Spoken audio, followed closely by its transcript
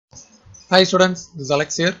Hi students, this is Alex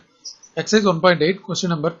here. Exercise 1.8 question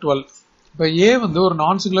number 12. இப்போ A வந்து ஒரு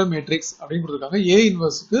non-singular matrix அப்படின்னு கொடுத்திருக்காங்க. A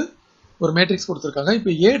inverseக்கு ஒரு matrix கொடுத்திருக்காங்க.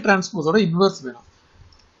 இப்போ A transpose ஓட inverse வேணும்.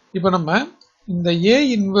 இப்போ நம்ம இந்த A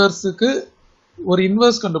inverseக்கு ஒரு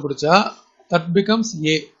inverse கண்டுபிடிச்சா that becomes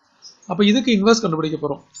A. அப்போ இதுக்கு inverse கண்டுபிடிக்க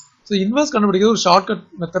போறோம். So inverse கண்டுபிடிக்கிறது ஒரு shortcut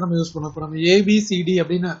method நம்ம யூஸ் பண்ணுவோம். இப்போ நம்ம A, B, C, D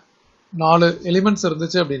அப்படின்னு 4 elements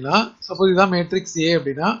இருந்துச்சு அப்படின்னா suppose இதான் matrix A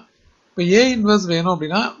அப்படின்னா இப்போ A inverse வேணும்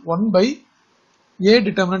அப்படின்னா 1 by A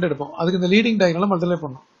determinant எடுப்போம். அதுக்கு இந்த லீடிங் டயகனலை மல்டிப்ளை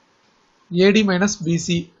பண்ணணும். AD minus BC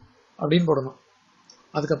அப்படின்னு போடணும்.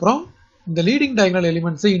 அதுக்கப்புறம் இந்த லீடிங் டயகனல்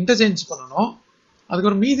எலிமெண்ட்ஸை இன்டர்சேஞ்ச் பண்ணணும்.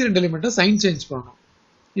 அதுக்கப்புறம் மீதி ரெண்டு எலிமெண்ட்டை சைன் சேஞ்ச் பண்ணணும்.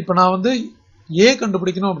 இப்போ நான் வந்து A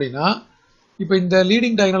கண்டுபிடிக்கணும் அப்படின்னா இப்போ இந்த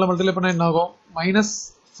லீடிங் டயகனலை மல்டிப்ளை பண்ணால் என்ன ஆகும்?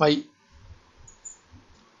 -5.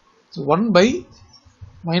 ஸோ 1 by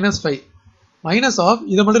 -5 மைனஸ் ஆஃப்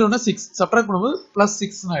இதை மட்டும் ஒன்றா 6 சப்ட்ராக்ட் பண்ணும்போது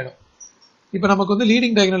 +6 ஆகிடும். இப்போ நமக்கு வந்து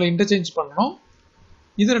லீடிங் டயகனலை இன்டர்சேஞ்ச் பண்ணணும்,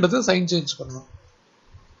 இது ரெண்டு சைன் சேஞ்ச் பண்ணணும்.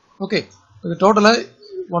 ஓகே, இது டோட்டலாக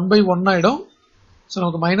 1 by 1 ஆகிடும். ஸோ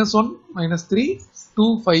நமக்கு -1 -3 2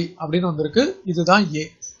 5 அப்படின்னு வந்திருக்கு. இதுதான் A.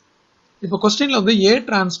 இப்போ கொஸ்டினில் வந்து A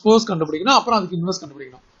டிரான்ஸ்போஸ் கண்டுபிடிக்கணும், அப்புறம் அதுக்கு இன்வெர்ஸ்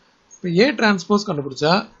கண்டுபிடிக்கணும். இப்போ A டிரான்ஸ்போஸ்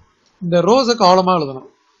கண்டுபிடிச்சா இந்த ரோஸை காலமாக எழுதணும்.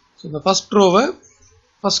 ஸோ இந்த ஃபர்ஸ்ட் ரோவை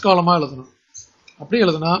ஃபர்ஸ்ட் காலமாக எழுதணும். அப்படி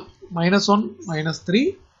எழுதுனா -1 -3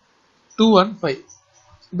 2 and 5.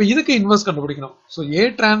 இப்போ இதுக்கு இன்வெர்ஸ் கண்டுபிடிக்கணும். ஸோ A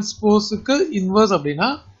டிரான்ஸ்போஸுக்கு இன்வெர்ஸ் அப்படின்னா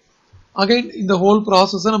அகைன் இந்த ஹோல்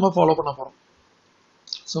ப்ராசஸை நம்ம ஃபாலோ பண்ண போகிறோம்.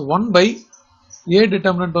 ஸோ 1 by A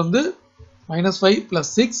டிட்டர்மினன்ட் வந்து -5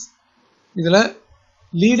 + 6. இதில்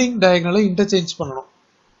லீடிங் டயகனலை இன்டர்சேஞ்ச் பண்ணணும்.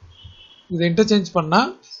 இதை இன்டர்சேஞ்ச் பண்ணால்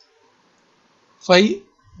 5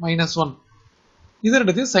 -1 இது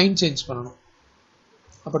ரெண்டுத்தையும் சைன் சேஞ்ச் பண்ணணும்.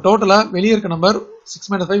 அப்போ டோட்டலாக வெளியே இருக்க நம்பர் 6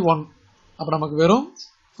 - 5 1. அப்போ நமக்கு வெறும்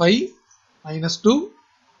 5 -2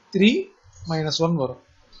 3 -1 வரும்.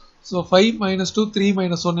 ஸோ 5 -2 3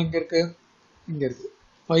 -1 எங்கே இருக்கு? இங்கே இருக்கு.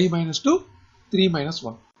 5 -2 3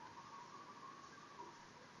 -1.